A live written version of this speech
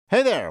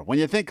Hey there, when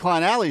you think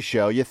Klein Alley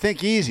Show, you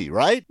think easy,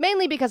 right?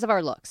 Mainly because of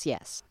our looks,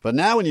 yes. But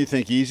now when you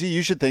think easy,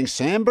 you should think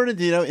San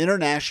Bernardino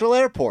International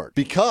Airport.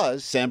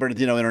 Because San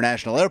Bernardino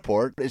International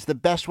Airport is the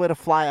best way to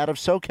fly out of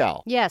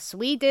SoCal. Yes,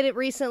 we did it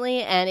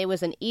recently, and it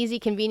was an easy,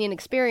 convenient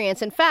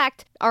experience. In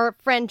fact, our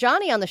friend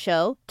Johnny on the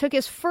show took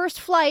his first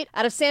flight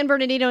out of San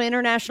Bernardino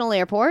International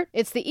Airport.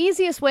 It's the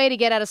easiest way to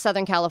get out of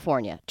Southern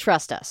California.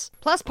 Trust us.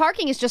 Plus,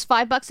 parking is just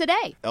 $5 a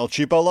day. El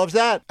Cheapo loves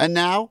that. And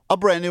now, a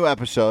brand new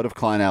episode of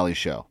Klein Alley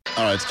Show.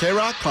 All right, it's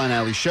K-Rock, Klein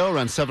Alley Show,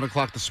 around 7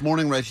 o'clock this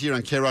morning right here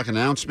on K-Rock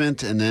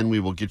Announcement, and then we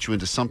will get you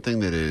into something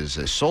that is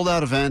a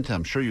sold-out event.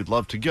 I'm sure you'd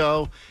love to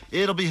go.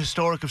 It'll be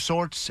historic of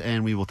sorts,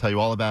 and we will tell you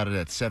all about it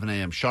at 7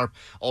 a.m. sharp.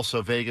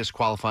 Also, Vegas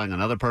qualifying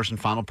another person,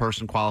 final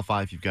person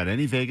qualify. If you've got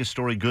any Vegas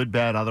story, good,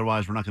 bad,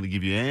 otherwise, we're not going to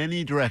give you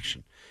any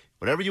direction.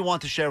 Whatever you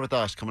want to share with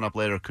us coming up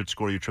later could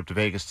score you a trip to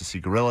Vegas to see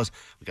Gorillaz.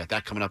 We got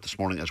that coming up this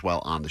morning as well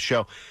on the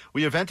show.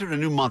 We have entered a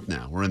new month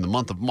now. We're in the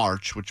month of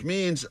March, which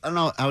means, I don't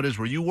know how it is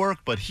where you work,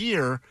 but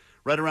here,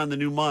 right around the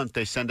new month,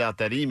 they send out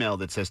that email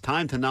that says,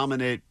 time to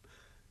nominate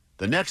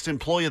the next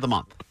employee of the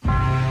month.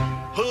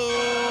 Who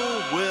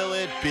will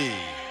it be?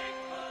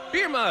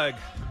 Beer mug.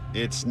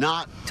 It's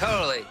not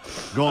Totally.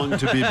 going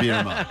to be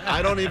Beer Mug.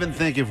 I don't even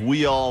think if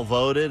we all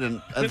voted,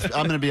 and I'm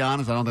going to be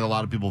honest, I don't think a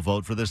lot of people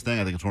vote for this thing.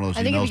 I think it's one of those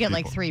I think if you get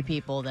people. like 3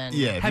 people, then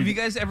Yeah. Have you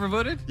guys ever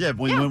voted? Yeah,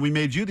 when we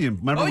made you the...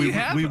 Remember, Oh, we, you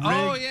have? we rigged,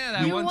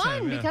 That you one won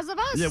time. Yeah. because of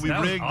us. Yeah, we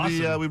That was rigged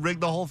awesome. we rigged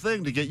the whole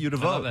thing to get you to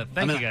vote. love that.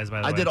 Thank you guys, by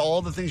the I way. did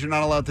all the things you're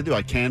not allowed to do.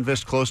 I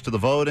canvassed close to the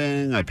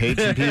voting. I paid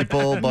some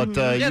people, but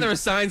Yeah, there were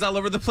signs all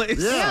over the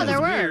place. Yeah, It there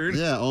was were. Weird.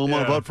 yeah,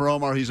 Omar, vote for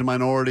Omar. He's a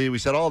minority. We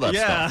said all that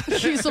Yeah. stuff.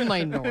 She's a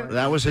minority.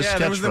 That was his Yeah, catchphrase.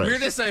 there was the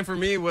weirdest sign for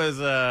me was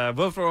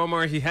vote for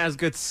Omar. He has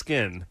good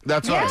skin.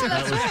 That's Yeah, right.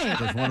 that's right.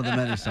 That's one of the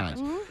many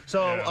signs.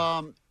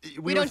 So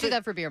We don't do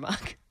that for Beer Mug.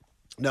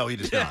 No, he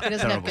does not. He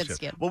doesn't have Terrible good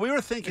skin. What we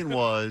were thinking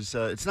was,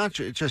 it's not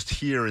just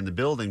here in the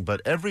building,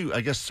 but I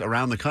guess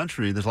around the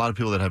country, there's a lot of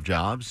people that have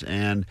jobs.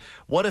 And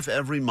what if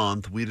every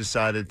month we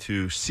decided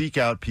to seek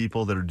out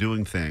people that are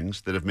doing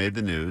things that have made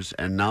the news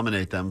and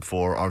nominate them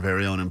for our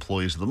very own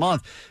employees of the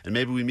month? And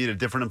maybe we meet a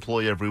different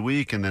employee every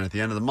week, and then at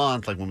the end of the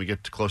month, like when we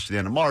get close to the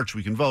end of March,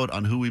 we can vote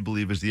on who we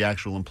believe is the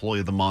actual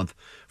employee of the month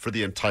for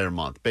the entire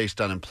month,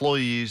 based on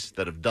employees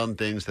that have done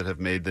things that have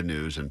made the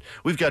news. And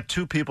we've got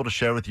 2 people to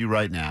share with you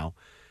right now.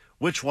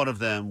 Which one of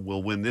them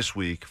will win this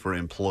week for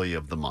Employee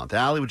of the Month?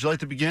 Allie, would you like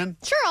to begin?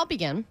 Sure, I'll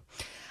begin.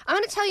 I'm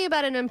going to tell you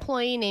about an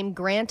employee named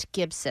Grant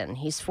Gibson.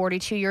 He's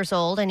 42 years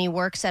old, and he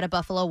works at a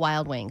Buffalo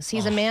Wild Wings.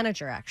 He's a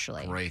manager,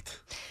 actually. Great.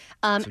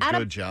 It's a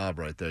good job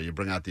right there. You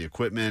bring out the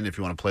equipment if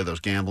you want to play those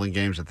gambling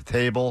games at the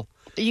table.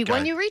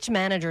 When you reach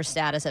manager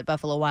status at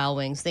Buffalo Wild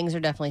Wings, things are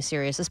definitely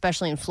serious,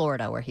 especially in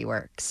Florida where he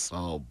works.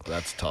 Oh,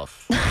 that's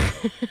tough.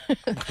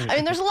 I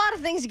mean, there's a lot of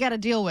things you got to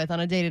deal with on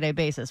a day-to-day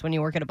basis when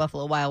you work at a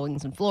Buffalo Wild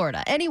Wings in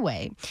Florida.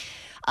 Anyway,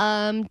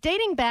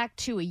 dating back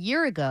to a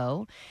year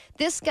ago,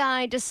 this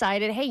guy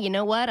decided, hey, you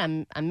know what?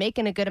 I'm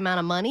making a good amount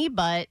of money,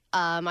 but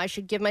I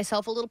should give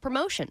myself a little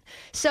promotion.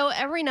 So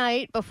every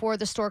night before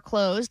the store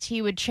closed,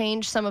 he would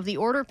change some of the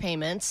order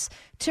payments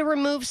to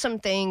remove some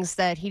things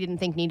that he didn't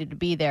think needed to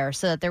be there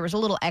so that there was a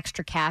little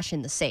extra cash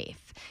in the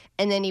safe.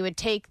 And then he would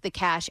take the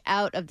cash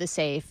out of the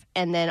safe,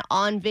 and then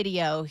on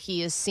video,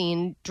 he is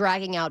seen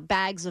dragging out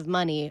bags of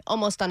money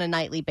almost on a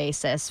nightly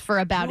basis for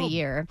about a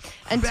year.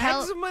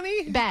 Bags of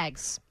money?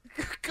 Bags.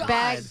 God.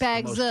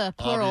 Bags,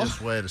 plural. Obvious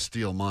way to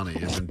steal money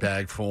is in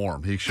bag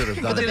form. He should have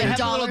done With it. a big Have a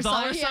dollar little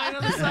dollar sign, sign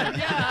on the side?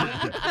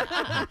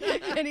 Yeah.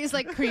 And he's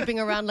like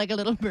creeping around like a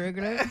little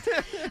burglar.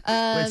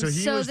 Wait, so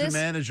he was the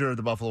manager of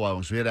the Buffalo Wild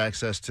Wings. So he had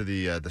access to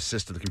the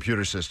system, the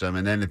computer system,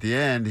 and then at the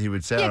end he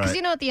would say, Yeah, all because right,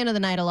 you know, at the end of the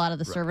night, a lot of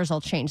the servers will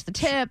change the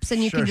tips,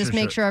 and you Sure, can just sure,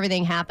 make sure. sure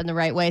everything happened the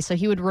right way. So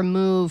he would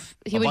remove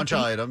a bunch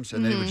of items,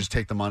 and then he would just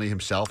take the money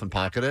himself and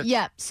pocket it.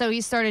 Yeah, so he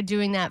started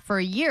doing that for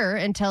a year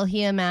until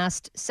he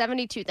amassed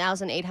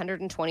 $72,820.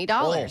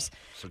 Oh, it's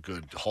a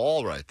good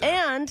haul right there.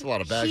 And That's a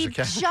lot of bags he of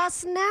cash.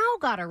 just now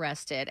got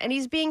arrested, and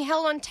he's being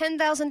held on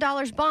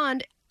 $10,000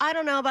 bond. I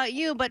don't know about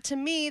you, but to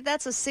me,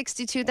 that's a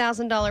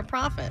 $62,000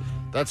 profit.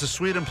 That's a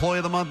sweet Employee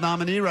of the Month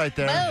nominee right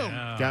there. Boom.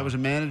 Guy was a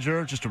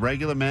manager, just a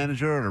regular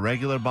manager at a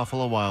regular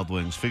Buffalo Wild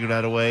Wings. Figured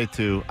out a way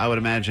to, I would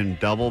imagine,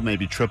 double,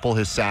 maybe triple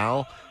his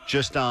sal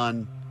just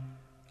on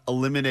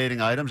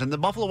eliminating items. And the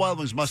Buffalo Wild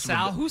Wings must have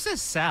Sal? been... Who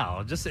says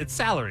Sal? Just it's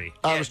salary.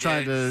 I was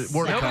trying to...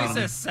 Word Nobody economy.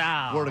 says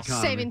Sal. Word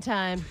economy. Saving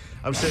time.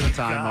 I was saving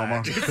time,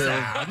 Omar.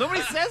 Sal.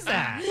 Nobody says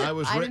that.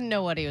 I didn't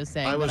know what he was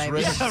saying. I was but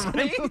racing. Yeah,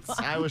 right?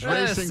 I was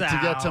That is racing to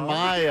get to Sal.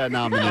 my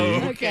nominee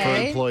for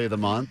Okay. Employee of the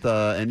Month,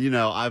 and you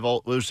know,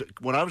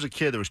 when I was a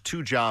kid, there was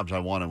 2 jobs I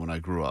wanted when I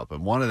grew up,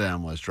 and one of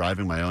them was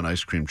driving my own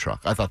ice cream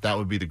truck. I thought that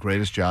would be the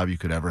greatest job you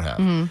could ever have.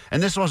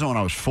 And this wasn't when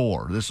I was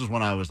 4. This was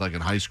when I was like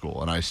in high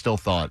school, and I still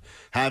thought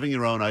having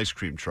your own ice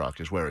cream truck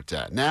is where it's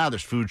at. Now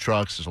there's food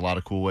trucks. There's a lot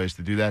of cool ways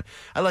to do that.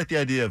 I like the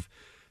idea of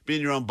being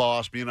your own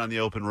boss, being on the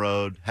open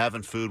road,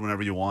 having food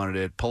whenever you wanted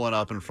it, pulling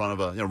up in front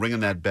of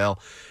ringing that bell.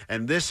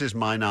 And this is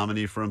my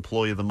nominee for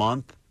Employee of the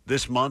Month.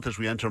 This month, as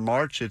we enter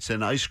March, it's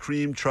an ice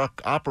cream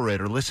truck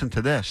operator. Listen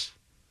to this.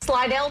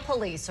 Slidell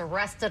police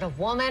arrested a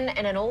woman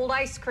in an old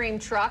ice cream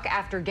truck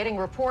after getting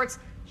reports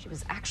she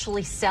was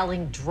actually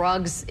selling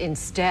drugs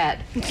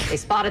instead. They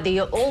spotted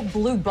the old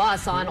blue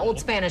bus on Old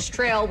Spanish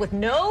Trail with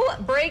no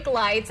brake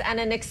lights and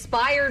an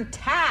expired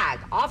tag.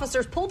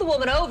 Officers pulled the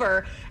woman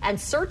over and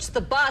searched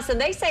the bus,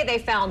 and they say they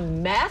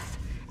found meth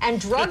and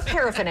drug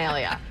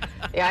paraphernalia.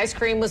 The ice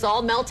cream was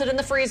all melted in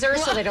the freezer,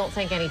 so they don't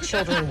think any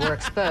children were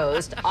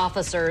exposed.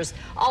 Officers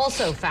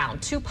also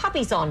found 2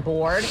 puppies on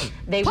board.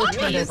 They were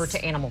turned over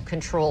to animal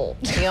control.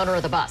 The owner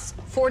of the bus,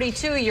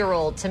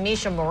 42-year-old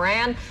Tamisha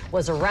Moran,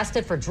 was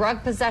arrested for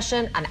drug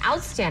possession, an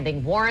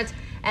outstanding warrant,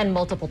 and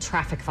multiple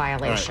traffic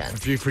violations. Right.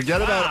 If you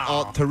forget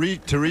about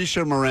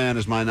Tarisha Moran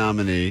is my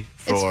nominee.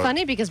 It's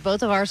funny because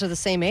both of ours are the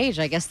same age.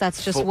 I guess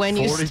that's just when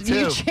you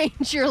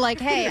change. You're like,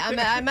 hey,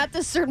 I'm at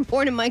this certain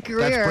point in my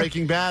career. That's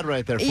Breaking Bad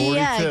right there, 42.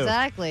 Yeah,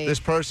 exactly. This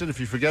person, if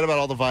you forget about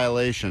all the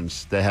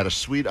violations, they had a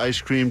sweet ice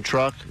cream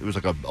truck. It was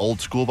like an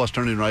old school bus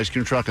turned into an ice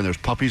cream truck, and there's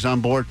puppies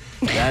on board.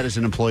 That is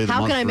an employee of the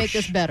month. How can I make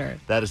this better?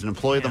 That is an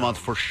employee of the month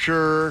for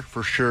sure,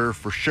 for sure,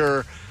 for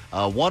sure.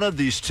 One of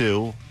these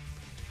two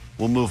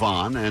will move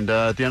on, and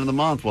at the end of the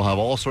month, we'll have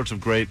all sorts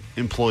of great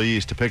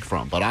employees to pick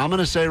from. But I'm going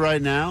to say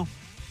right now,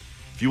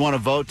 if you want to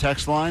vote,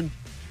 text line,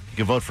 you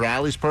can vote for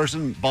Allie's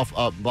person,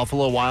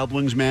 Buffalo Wild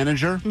Wings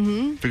manager.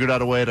 Mm-hmm. Figured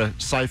out a way to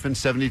siphon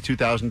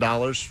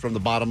 $72,000 from the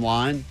bottom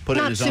line. Put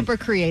it in his super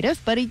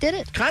creative, but he did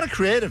it. Kind of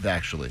creative,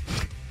 actually.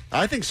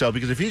 I think so,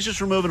 because if he's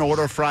just removing an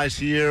order of fries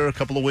here, a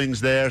couple of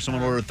wings there,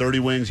 someone ordered 30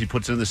 wings, he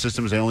puts it in the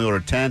system as they only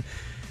ordered 10.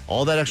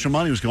 All that extra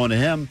money was going to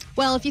him.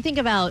 Well, if you think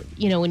about,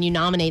 when you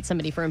nominate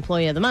somebody for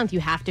Employee of the Month, you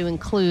have to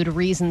include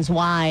reasons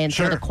why and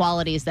sort of the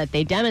qualities that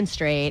they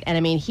demonstrate. And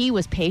I mean, he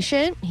was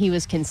patient. He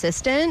was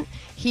consistent.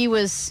 He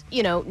was,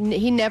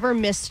 he never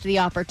missed the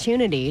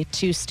opportunity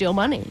to steal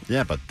money.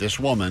 Yeah, but this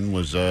woman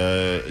was,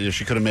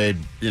 she could have made,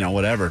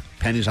 whatever,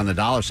 pennies on the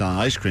dollar selling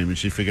ice cream, and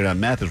she figured out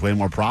meth is way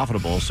more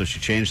profitable, so she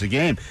changed the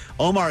game.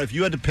 Omar, if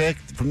you had to pick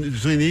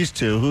between these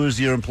two, who is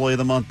your Employee of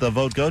the Month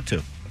vote go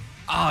to?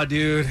 Oh,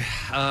 dude.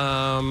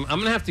 I'm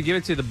going to have to give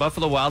it to the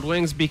Buffalo Wild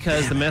Wings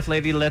because the meth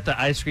lady let the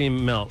ice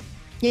cream melt.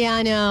 Yeah,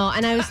 I know.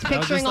 And I was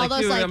picturing all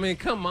those, dude,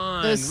 come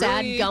on. Those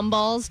sad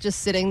gumballs just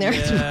sitting there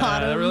at the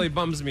bottom. That really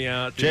bums me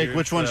out, dude. Jake,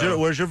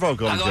 where's your vote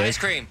going, I'll go Jake? ice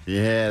cream.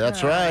 Yeah,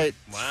 that's right.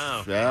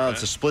 Wow. Yeah,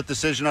 it's a split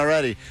decision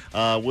already.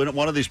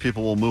 One of these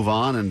people will move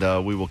on,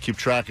 and we will keep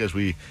track as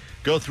we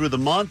go through the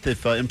month.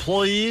 If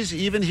employees,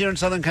 even here in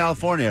Southern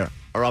California,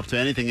 are up to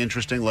anything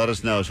interesting, let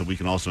us know so we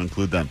can also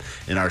include them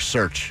in our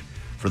search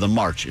for the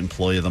March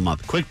Employee of the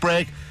Month. Quick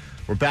break.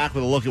 We're back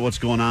with a look at what's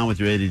going on with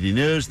your ADD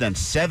News. Then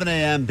 7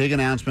 a.m., big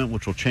announcement,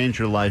 which will change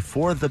your life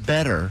for the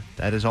better.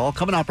 That is all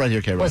coming up right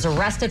here, K-Rock. Was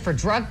arrested for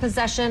drug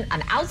possession,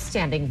 an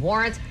outstanding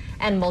warrant,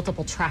 and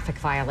multiple traffic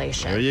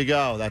violations. There you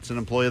go. That's an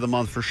Employee of the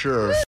Month for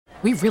sure.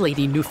 We really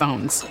need new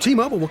phones.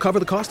 T-Mobile will cover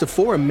the cost of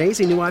 4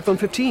 amazing new iPhone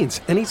 15s,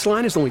 and each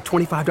line is only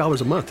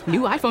 $25 a month.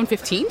 New iPhone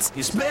 15s?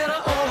 It's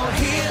better over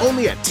here.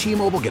 Only at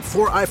T-Mobile, get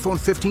 4 iPhone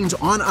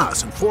 15s on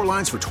us and 4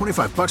 lines for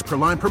 $25 per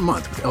line per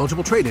month with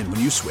eligible trade-in when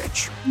you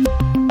switch.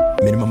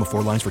 Minimum of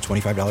 4 lines for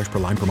 $25 per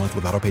line per month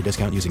with autopay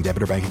discount using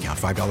debit or bank account.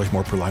 $5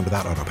 more per line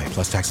without autopay,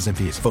 plus taxes and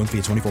fees. Phone fee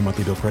at 24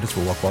 monthly bill credits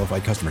for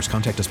well-qualified customers.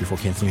 Contact us before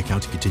canceling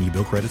account to continue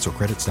bill credits or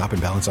credit stop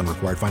and balance on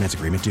required finance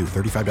agreement due.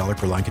 $35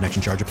 per line connection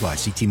charge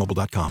applies. See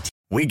T-Mobile.com.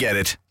 We get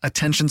it.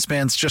 Attention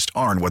spans just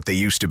aren't what they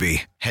used to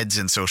be. Heads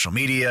in social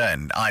media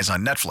and eyes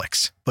on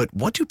Netflix. But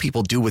what do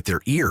people do with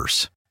their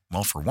ears?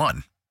 Well, for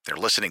one, they're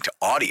listening to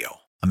audio.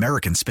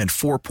 Americans spend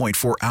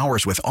 4.4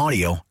 hours with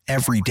audio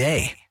every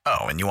day.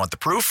 Oh, and you want the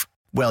proof?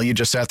 Well, you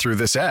just sat through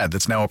this ad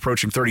that's now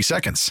approaching 30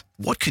 seconds.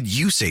 What could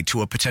you say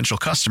to a potential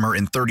customer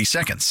in 30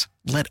 seconds?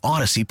 Let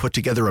Odyssey put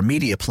together a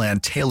media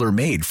plan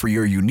tailor-made for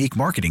your unique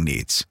marketing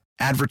needs.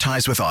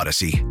 Advertise with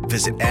Odyssey.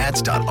 Visit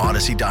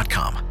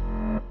ads.odyssey.com.